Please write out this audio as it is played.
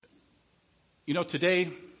Today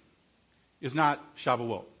is not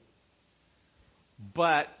Shavuot.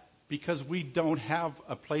 But because we don't have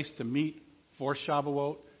a place to meet for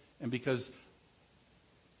Shavuot, and because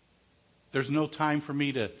there's no time for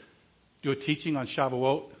me to do a teaching on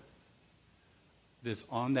Shavuot that's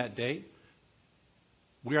on that day,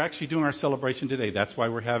 we're actually doing our celebration today. That's why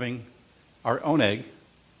we're having our own egg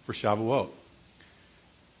for Shavuot.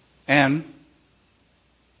 And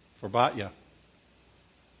for Batya.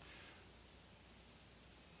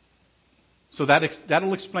 So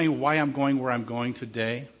that'll explain why I'm going where I'm going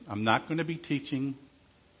today. I'm not going to be teaching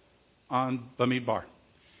on Bamidbar.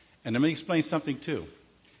 And let me explain something too.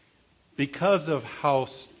 Because of how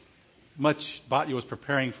much Batya was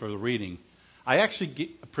preparing for the reading, I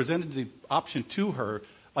actually presented the option to her,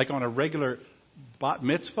 like on a regular bat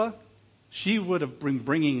mitzvah, she would have been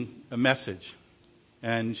bringing a message.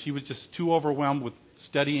 And she was just too overwhelmed with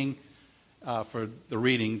studying for the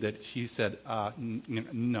reading that she said,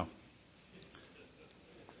 no.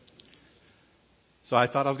 So I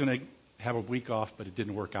thought I was going to have a week off, but it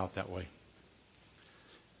didn't work out that way.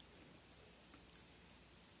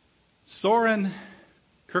 Soren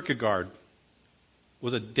Kierkegaard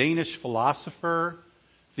was a Danish philosopher,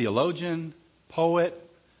 theologian, poet,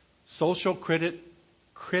 social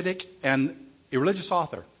critic, and a religious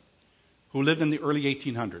author who lived in the early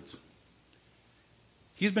 1800s.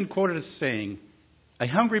 He's been quoted as saying, "A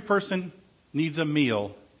hungry person needs a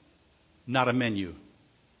meal, not a menu.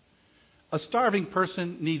 A starving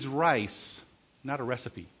person needs rice, not a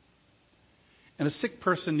recipe. And a sick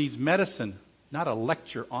person needs medicine, not a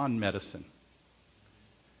lecture on medicine."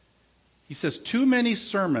 He says, too many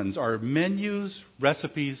sermons are menus,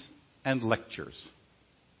 recipes, and lectures.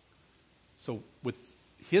 So with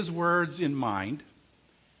his words in mind,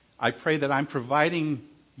 I pray that I'm providing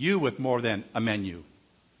you with more than a menu,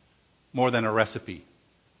 more than a recipe,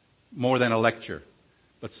 more than a lecture,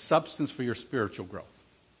 but substance for your spiritual growth.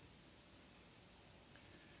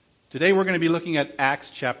 Today we're going to be looking at Acts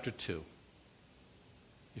chapter 2.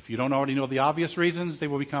 If you don't already know the obvious reasons, they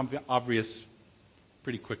will become obvious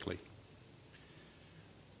pretty quickly.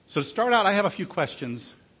 So to start out, I have a few questions,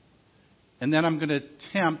 and then I'm going to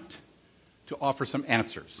attempt to offer some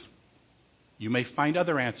answers. You may find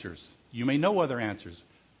other answers. You may know other answers.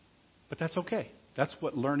 But that's okay. That's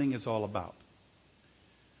what learning is all about.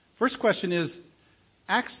 First question is,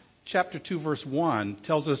 Acts chapter 2, verse 1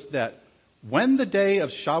 tells us that when the day of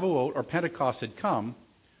Shavuot or Pentecost had come,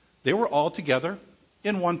 they were all together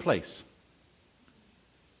in one place.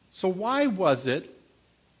 So why was it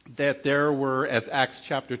that there were, as Acts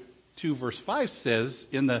chapter 2, verse 5 says,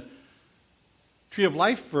 in the Tree of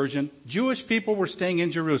Life version, Jewish people were staying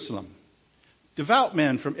in Jerusalem, devout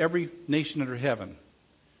men from every nation under heaven.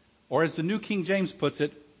 Or as the New King James puts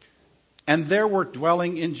it, and there were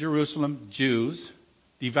dwelling in Jerusalem Jews,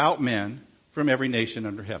 devout men from every nation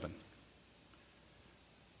under heaven.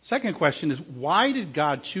 Second question is, why did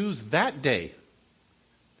God choose that day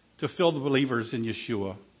to fill the believers in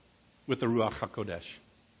Yeshua with the Ruach HaKodesh,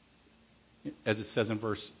 as it says in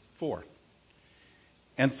verse 4?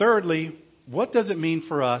 And thirdly, what does it mean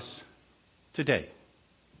for us today?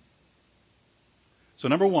 So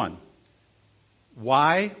number one,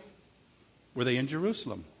 why were they in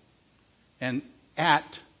Jerusalem and at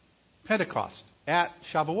Pentecost, at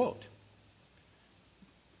Shavuot?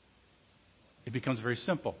 It becomes very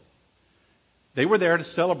simple. They were there to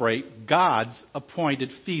celebrate God's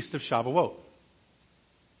appointed Feast of Shavuot.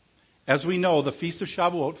 As we know, the Feast of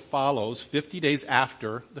Shavuot follows 50 days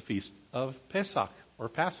after the Feast of Pesach, or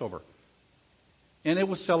Passover. And it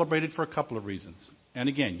was celebrated for a couple of reasons. And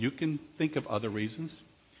again, you can think of other reasons,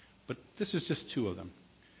 but this is just two of them.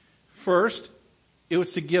 First, it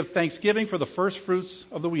was to give thanksgiving for the first fruits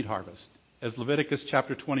of the wheat harvest, as Leviticus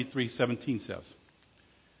chapter 23:17 says.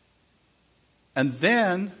 And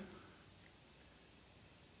then,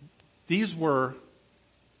 these were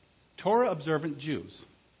Torah-observant Jews.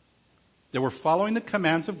 They were following the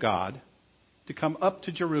commands of God to come up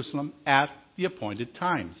to Jerusalem at the appointed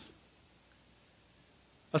times.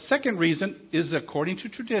 A second reason is, according to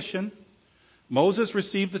tradition, Moses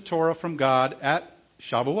received the Torah from God at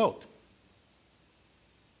Shavuot.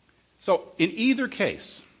 So, in either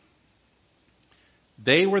case,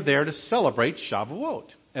 they were there to celebrate Shavuot,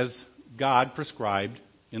 as God prescribed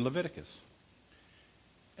in Leviticus.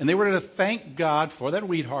 And they were to thank God for that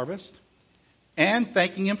wheat harvest and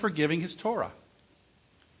thanking Him for giving His Torah.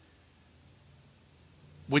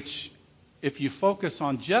 Which, if you focus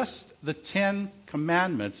on just the 10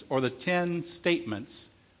 commandments or the 10 statements,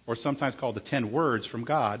 or sometimes called the 10 words from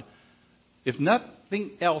God, if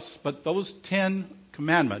nothing else but those 10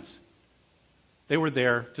 commandments, they were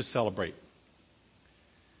there to celebrate.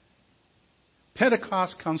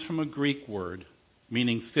 Pentecost comes from a Greek word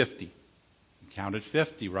meaning 50. You counted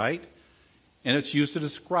 50, right? And it's used to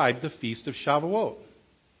describe the Feast of Shavuot.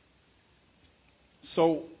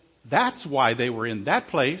 So that's why they were in that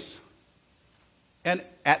place and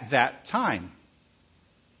at that time.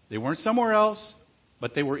 They weren't somewhere else,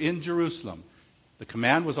 but they were in Jerusalem. The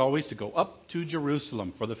command was always to go up to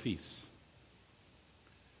Jerusalem for the feast.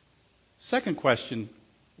 Second question,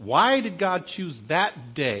 why did God choose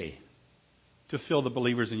that day to fill the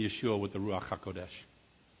believers in Yeshua with the Ruach HaKodesh?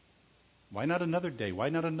 Why not another day? Why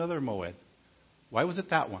not another Moed? Why was it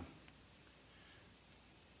that one?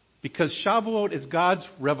 Because Shavuot is God's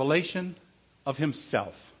revelation of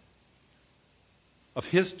Himself, of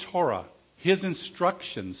His Torah, His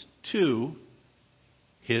instructions to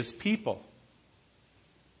His people.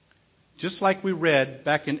 Just like we read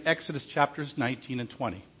back in Exodus chapters 19 and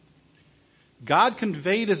 20. God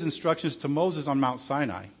conveyed His instructions to Moses on Mount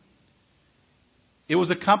Sinai. It was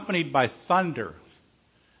accompanied by thunder,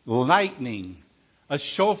 lightning, a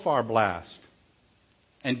shofar blast,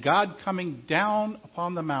 and God coming down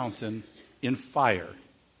upon the mountain in fire.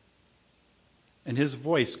 And His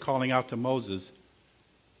voice calling out to Moses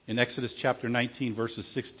in Exodus chapter 19, verses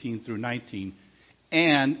 16 through 19.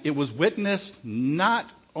 And it was witnessed not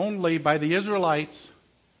only by the Israelites,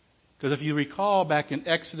 because if you recall back in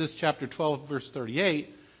Exodus chapter 12, verse 38,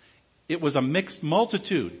 it was a mixed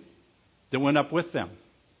multitude that went up with them.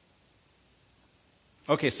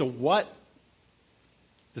 Okay, so what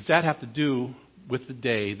does that have to do with the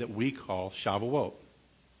day that we call Shavuot?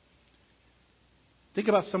 Think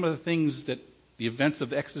about some of the things that the events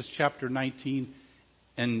of Exodus chapter 19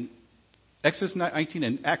 and Exodus 19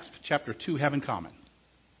 and Acts chapter 2 have in common.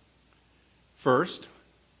 First,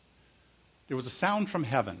 there was a sound from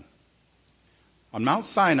heaven. On Mount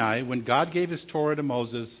Sinai, when God gave His Torah to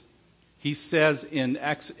Moses, He says in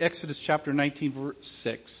Exodus chapter 19, verse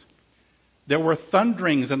 6, there were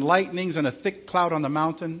thunderings and lightnings and a thick cloud on the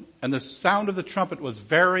mountain, and the sound of the trumpet was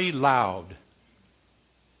very loud.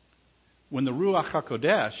 When the Ruach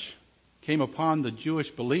HaKodesh came upon the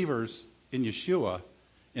Jewish believers in Yeshua,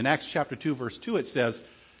 in Acts chapter 2, verse 2, it says,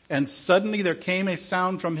 and suddenly there came a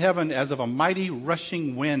sound from heaven as of a mighty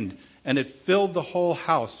rushing wind, and it filled the whole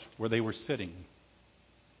house where they were sitting.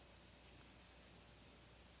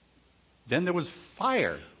 Then there was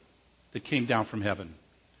fire that came down from heaven.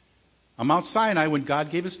 On Mount Sinai, when God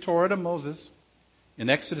gave His Torah to Moses, in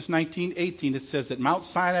Exodus 19:18, it says that Mount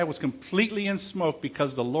Sinai was completely in smoke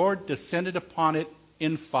because the Lord descended upon it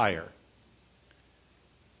in fire.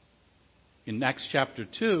 In Acts chapter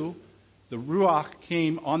 2, the Ruach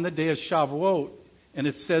came on the day of Shavuot, and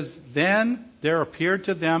it says, then there appeared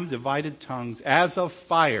to them divided tongues as of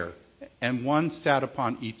fire, and one sat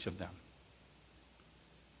upon each of them.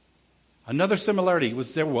 Another similarity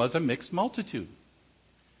was there was a mixed multitude.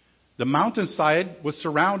 The mountainside was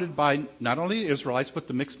surrounded by not only the Israelites, but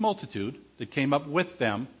the mixed multitude that came up with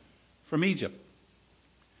them from Egypt.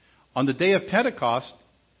 On the day of Pentecost,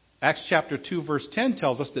 Acts chapter 2, verse 10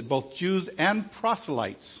 tells us that both Jews and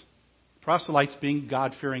proselytes being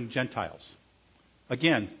God-fearing Gentiles.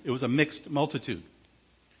 Again, it was a mixed multitude.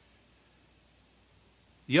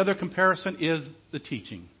 The other comparison is the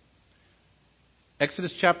teaching.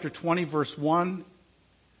 Exodus chapter 20, verse 1,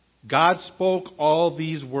 God spoke all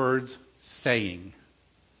these words, saying.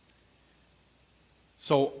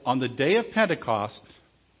 So on the day of Pentecost,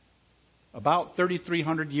 about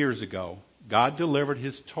 3,300 years ago, God delivered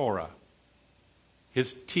His Torah,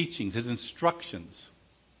 His teachings, His instructions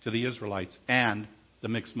to the Israelites and the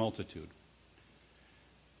mixed multitude.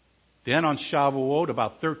 Then on Shavuot,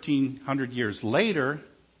 about 1,300 years later,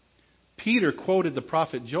 Peter quoted the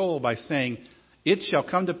prophet Joel by saying, it shall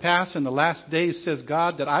come to pass in the last days, says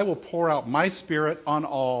God, that I will pour out my Spirit on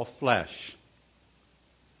all flesh.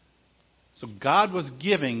 So God was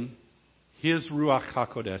giving His Ruach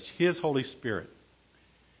HaKodesh, His Holy Spirit.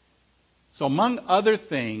 So among other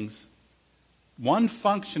things, one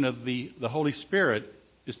function of the Holy Spirit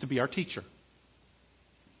is to be our teacher.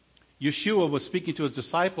 Yeshua was speaking to His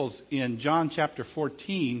disciples in John chapter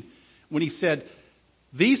 14 when He said,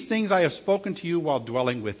 these things I have spoken to you while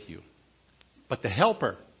dwelling with you. But the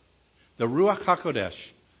Helper, the Ruach HaKodesh,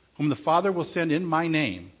 whom the Father will send in my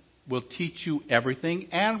name, will teach you everything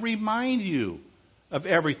and remind you of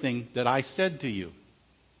everything that I said to you.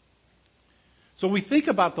 So we think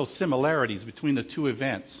about those similarities between the two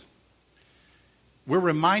events. We're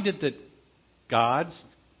reminded that God's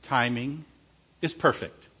timing is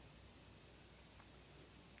perfect.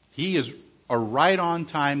 He is a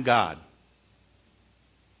right-on-time God.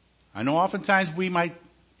 I know oftentimes we might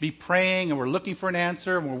be praying and we're looking for an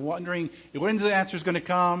answer and we're wondering when the answer is going to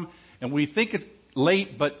come. And we think it's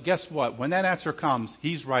late, but guess what? When that answer comes,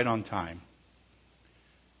 He's right on time.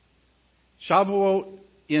 Shavuot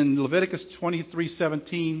in Leviticus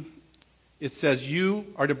 23:17, it says, "You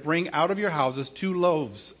are to bring out of your houses 2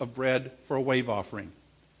 loaves of bread for a wave offering."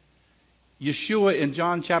 Yeshua in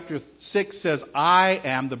John chapter 6 says, "I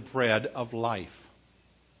am the bread of life."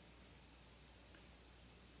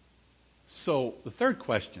 So, the third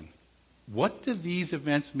question, what do these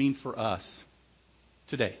events mean for us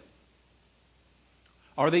today?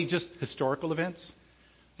 Are they just historical events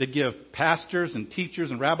that give pastors and teachers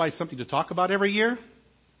and rabbis something to talk about every year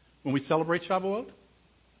when we celebrate Shavuot?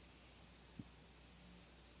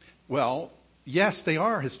 Well, yes, they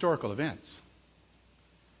are historical events.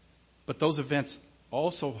 But those events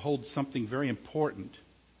also hold something very important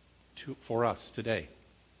for us today.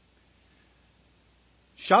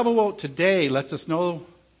 Shavuot today lets us know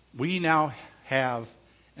we now have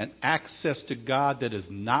an access to God that is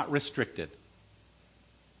not restricted.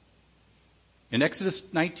 In Exodus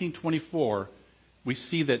 19:24, we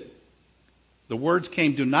see that the words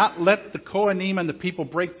came, "Do not let the Kohanim and the people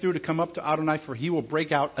break through to come up to Adonai, for he will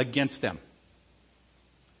break out against them."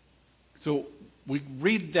 So we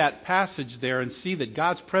read that passage there and see that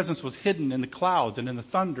God's presence was hidden in the clouds and in the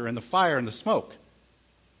thunder and the fire and the smoke.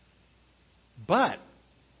 But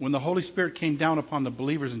when the Holy Spirit came down upon the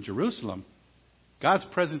believers in Jerusalem, God's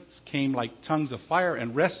presence came like tongues of fire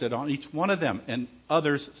and rested on each one of them, and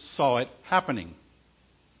others saw it happening.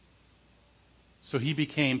 So He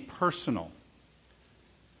became personal.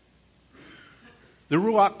 The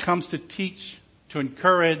Ruach comes to teach, to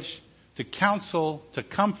encourage, to counsel, to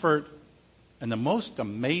comfort. And the most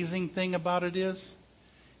amazing thing about it is,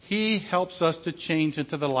 He helps us to change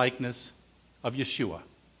into the likeness of Yeshua.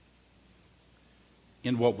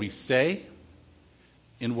 In what we say,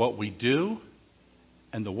 in what we do,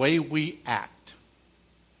 and the way we act.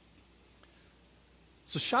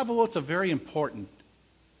 So Shavuot's a very important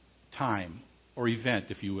time, or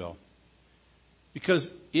event, if you will.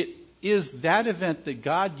 Because it is that event that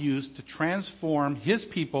God used to transform His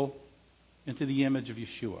people into the image of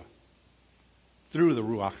Yeshua through the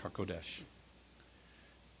Ruach HaKodesh.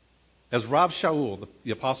 As Rav Shaul,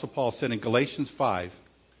 the Apostle Paul, said in Galatians 5,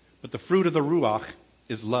 "But the fruit of the Ruach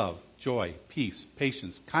is love, joy, peace,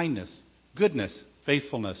 patience, kindness, goodness,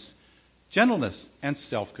 faithfulness, gentleness, and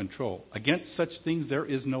self-control. Against such things there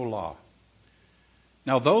is no law.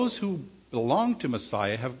 Now those who belong to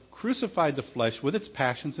Messiah have crucified the flesh with its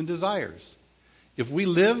passions and desires. If we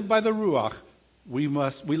live by the Ruach,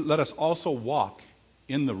 let us also walk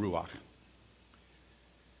in the Ruach."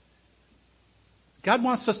 God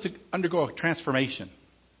wants us to undergo a transformation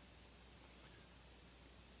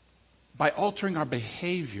by altering our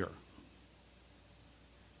behavior.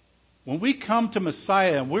 When we come to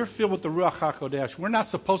Messiah and we're filled with the Ruach HaKodesh, we're not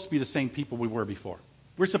supposed to be the same people we were before.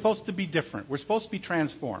 We're supposed to be different. We're supposed to be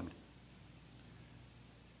transformed.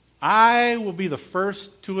 I will be the first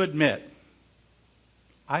to admit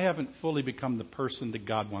I haven't fully become the person that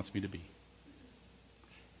God wants me to be.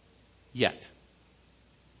 Yet.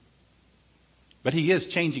 But He is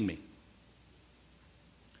changing me.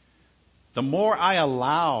 The more I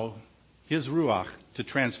allow His Ruach to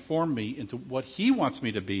transform me into what He wants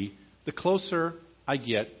me to be, the closer I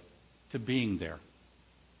get to being there.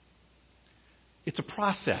 It's a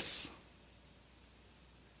process.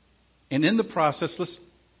 And in the process, let's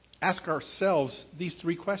ask ourselves these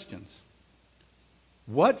 3 questions.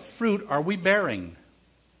 What fruit are we bearing?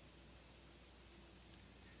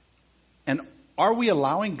 And are we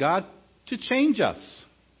allowing God to change us?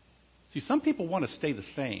 See, some people want to stay the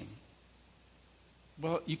same.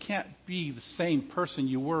 Well, you can't be the same person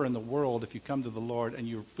you were in the world if you come to the Lord and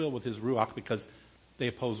you're filled with His Ruach, because they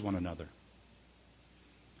oppose one another.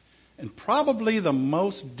 And probably the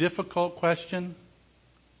most difficult question,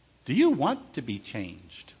 do you want to be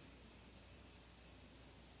changed?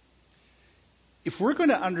 If we're going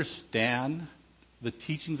to understand the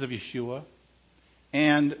teachings of Yeshua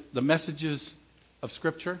and the messages of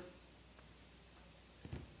Scripture,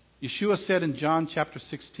 Yeshua said in John chapter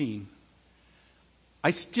 16, "I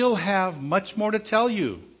still have much more to tell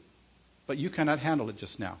you, but you cannot handle it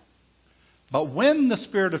just now. But when the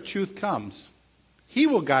Spirit of truth comes, He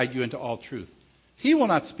will guide you into all truth. He will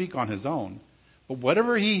not speak on His own, but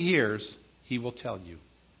whatever He hears, He will tell you.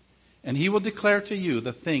 And He will declare to you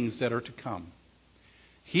the things that are to come.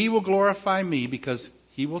 He will glorify Me, because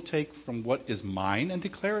He will take from what is mine and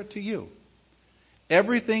declare it to you.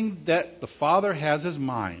 Everything that the Father has is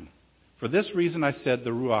mine. For this reason I said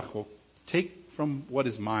the Ruach will take from what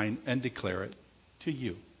is mine and declare it to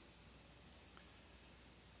you."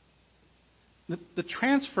 The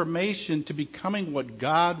transformation to becoming what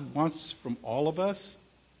God wants from all of us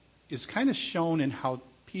is kind of shown in how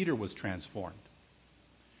Peter was transformed.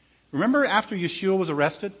 Remember after Yeshua was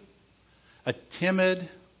arrested? A timid,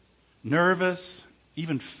 nervous,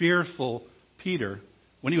 even fearful Peter,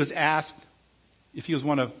 when he was asked if he was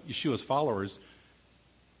one of Yeshua's followers,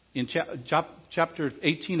 in chapter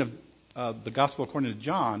 18 of the Gospel according to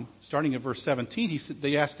John, starting at verse 17,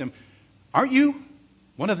 they asked him, "Aren't you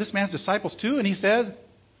one of this man's disciples too?" And he said,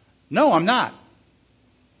 "No, I'm not."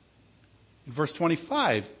 In verse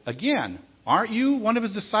 25, again, "Aren't you one of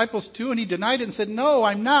his disciples too?" And he denied it and said, "No,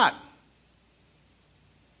 I'm not."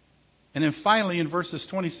 And then finally in verses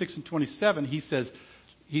 26 and 27, he says,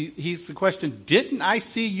 he's the question, "Didn't I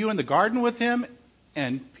see you in the garden with him?"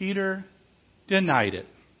 And Peter denied it.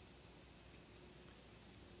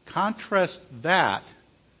 Contrast that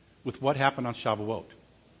with what happened on Shavuot.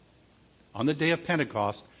 On the day of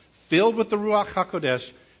Pentecost, filled with the Ruach HaKodesh,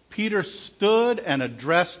 Peter stood and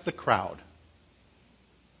addressed the crowd.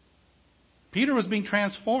 Peter was being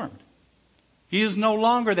transformed. He is no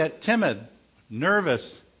longer that timid,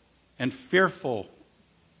 nervous, and fearful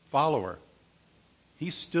follower.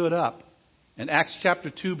 He stood up. In Acts chapter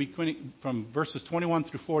 2, from verses 21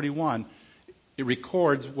 through 41, it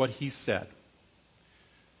records what he said.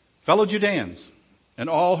 "Fellow Judeans, and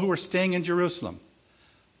all who are staying in Jerusalem,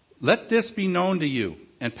 let this be known to you,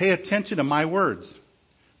 and pay attention to my words.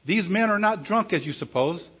 These men are not drunk as you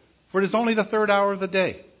suppose, for it is only the third hour of the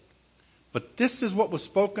day. But this is what was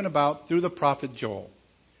spoken about through the prophet Joel.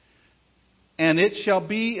 And it shall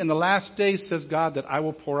be in the last days, says God, that I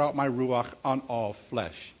will pour out my Ruach on all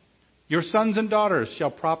flesh. Your sons and daughters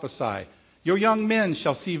shall prophesy. Your young men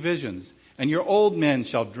shall see visions, and your old men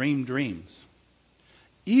shall dream dreams.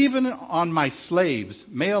 Even on my slaves,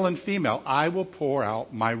 male and female, I will pour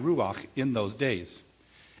out my Ruach in those days,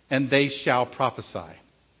 and they shall prophesy.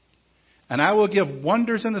 And I will give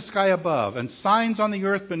wonders in the sky above, and signs on the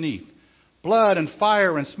earth beneath, blood and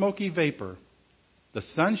fire and smoky vapor. The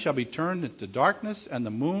sun shall be turned into darkness, and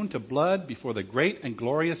the moon to blood before the great and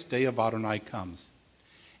glorious day of Adonai comes.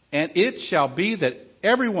 And it shall be that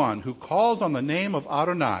everyone who calls on the name of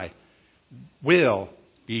Adonai will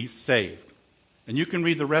be saved." And you can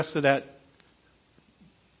read the rest of that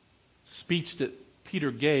speech that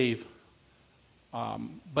Peter gave.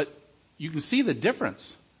 But you can see the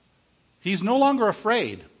difference. He's no longer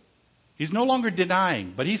afraid. He's no longer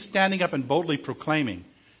denying. But he's standing up and boldly proclaiming.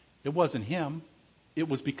 It wasn't him. It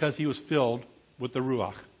was because he was filled with the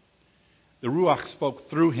Ruach. The Ruach spoke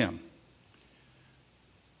through him.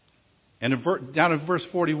 And down in verse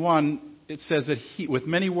 41, it says that with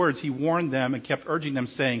many words he warned them and kept urging them,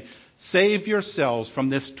 saying, "Save yourselves from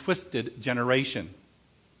this twisted generation."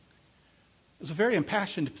 It was a very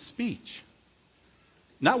impassioned speech.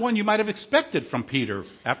 Not one you might have expected from Peter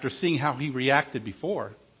after seeing how he reacted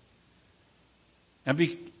before. And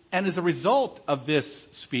as a result of this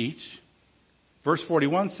speech, verse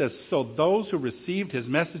 41 says, "So those who received his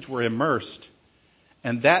message were immersed,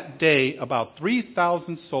 and that day about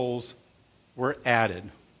 3,000 souls were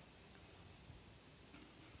added."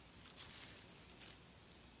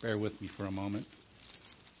 Bear with me for a moment.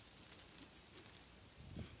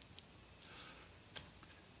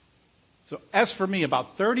 So as for me,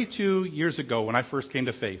 about 32 years ago when I first came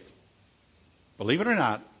to faith, believe it or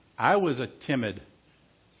not, I was a timid,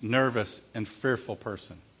 nervous, and fearful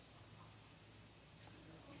person.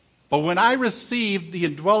 But when I received the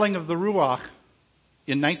indwelling of the Ruach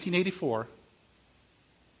in 1984,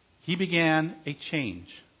 he began a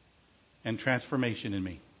change and transformation in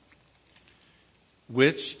me,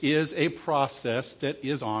 which is a process that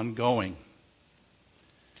is ongoing.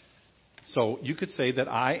 So you could say that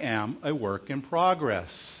I am a work in progress.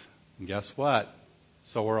 And guess what?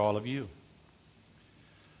 So are all of you.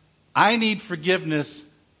 I need forgiveness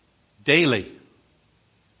daily,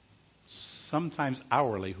 sometimes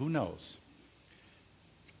hourly, who knows?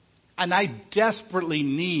 And I desperately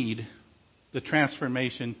need the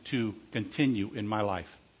transformation to continue in my life.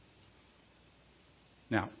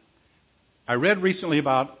 Now, I read recently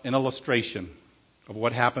about an illustration of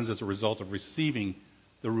what happens as a result of receiving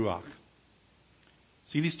the Ruach.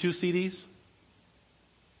 See these two CDs?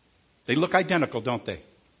 They look identical, don't they?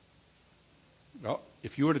 Well,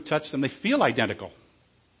 if you were to touch them, they feel identical.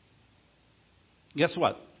 Guess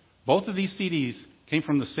what? Both of these CDs came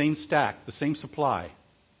from the same stack, the same supply,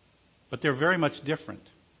 but they're very much different.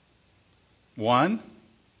 One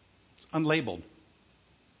is unlabeled.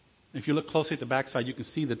 If you look closely at the backside, you can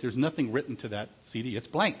see that there's nothing written to that CD. It's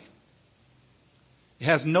blank. It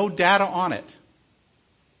has no data on it.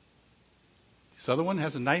 This other one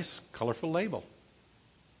has a nice, colorful label.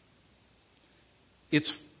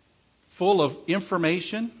 It's full of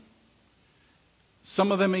information.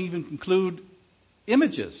 Some of them even include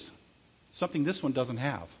images, something this one doesn't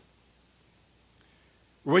have.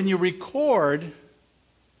 When you record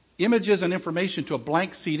images and information to a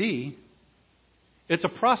blank CD, it's a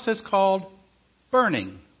process called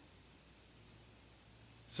burning.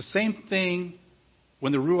 It's the same thing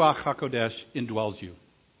when the Ruach HaKodesh indwells you.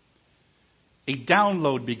 A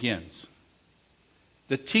download begins.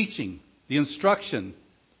 The teaching, the instruction,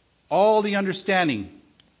 all the understanding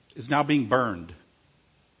is now being burned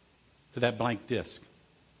to that blank disk,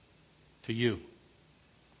 to you.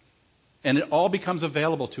 And it all becomes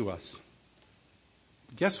available to us.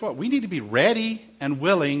 Guess what? We need to be ready and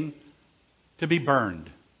willing to be burned.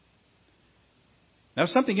 Now,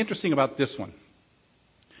 something interesting about this one.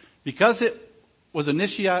 Because it was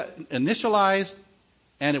initialized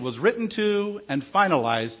and it was written to and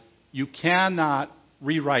finalized, you cannot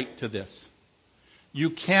rewrite to this.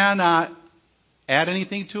 You cannot add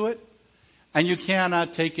anything to it, and you cannot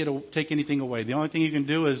take anything away. The only thing you can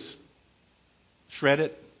do is shred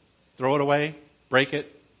it, throw it away, break it.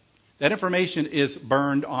 That information is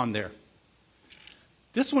burned on there.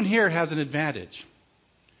 This one here has an advantage,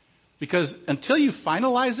 because until you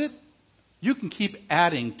finalize it, you can keep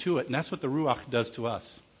adding to it, and that's what the Ruach does to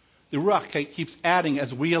us. The Ruach keeps adding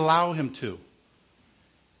as we allow him to.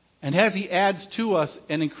 And as he adds to us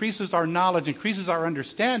and increases our knowledge, increases our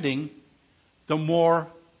understanding, the more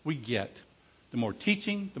we get. The more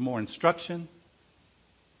teaching, the more instruction,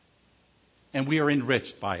 and we are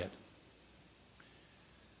enriched by it.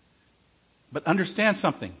 But understand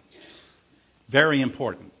something very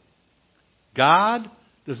important. God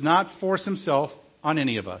does not force himself on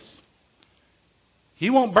any of us. He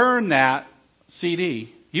won't burn that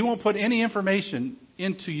CD. He won't put any information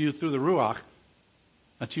into you through the Ruach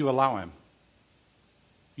until you allow him.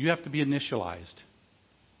 You have to be initialized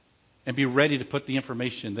and be ready to put the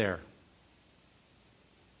information there.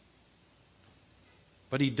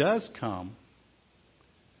 But he does come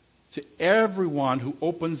to everyone who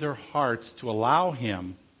opens their hearts to allow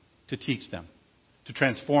him to teach them, to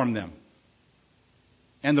transform them.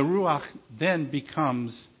 And the Ruach then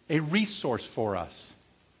becomes a resource for us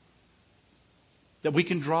that we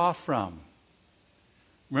can draw from.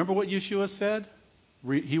 Remember what Yeshua said?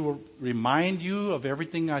 He will remind you of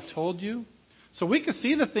everything I told you. So we can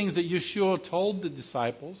see the things that Yeshua told the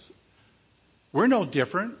disciples. We're no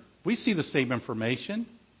different. We see the same information.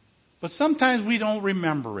 But sometimes we don't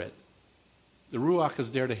remember it. The Ruach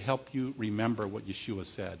is there to help you remember what Yeshua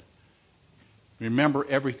said. Remember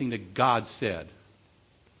everything that God said.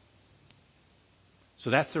 So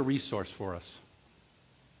that's a resource for us.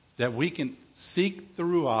 That we can seek the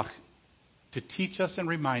Ruach to teach us and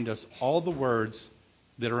remind us all the words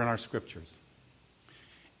that are in our scriptures.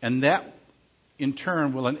 And that, in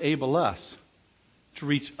turn, will enable us to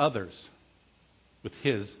reach others with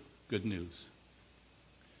his good news.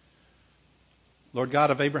 Lord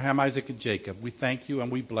God of Abraham, Isaac, and Jacob, we thank you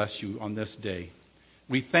and we bless you on this day.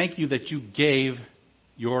 We thank you that you gave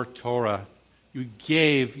your Torah. You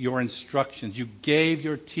gave your instructions. You gave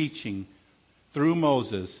your teaching through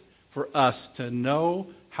Moses for us to know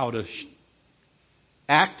how to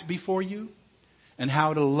act before you and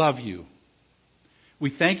how to love you.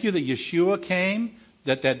 We thank you that Yeshua came,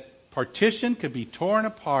 that partition could be torn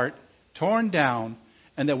apart, torn down,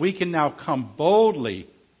 and that we can now come boldly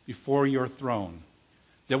before your throne.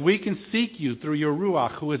 That we can seek you through your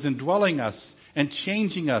Ruach, who is indwelling us and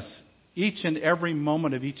changing us each and every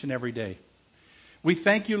moment of each and every day. We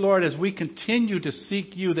thank you, Lord, as we continue to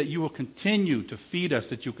seek you, that you will continue to feed us,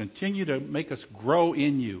 that you continue to make us grow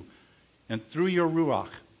in you. And through your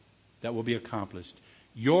Ruach, that will be accomplished.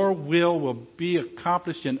 Your will be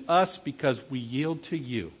accomplished in us because we yield to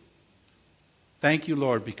you. Thank you,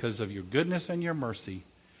 Lord, because of your goodness and your mercy.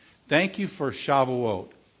 Thank you for Shavuot.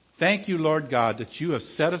 Thank you, Lord God, that you have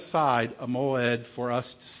set aside a Moed for us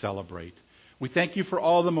to celebrate. We thank you for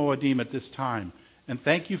all the Moedim at this time. And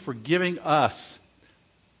thank you for giving us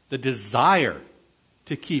the desire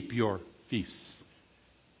to keep your feasts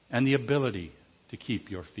and the ability to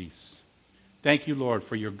keep your feasts. Thank you, Lord,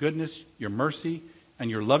 for your goodness, your mercy,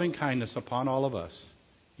 and your loving kindness upon all of us.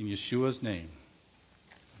 In Yeshua's name,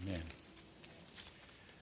 amen.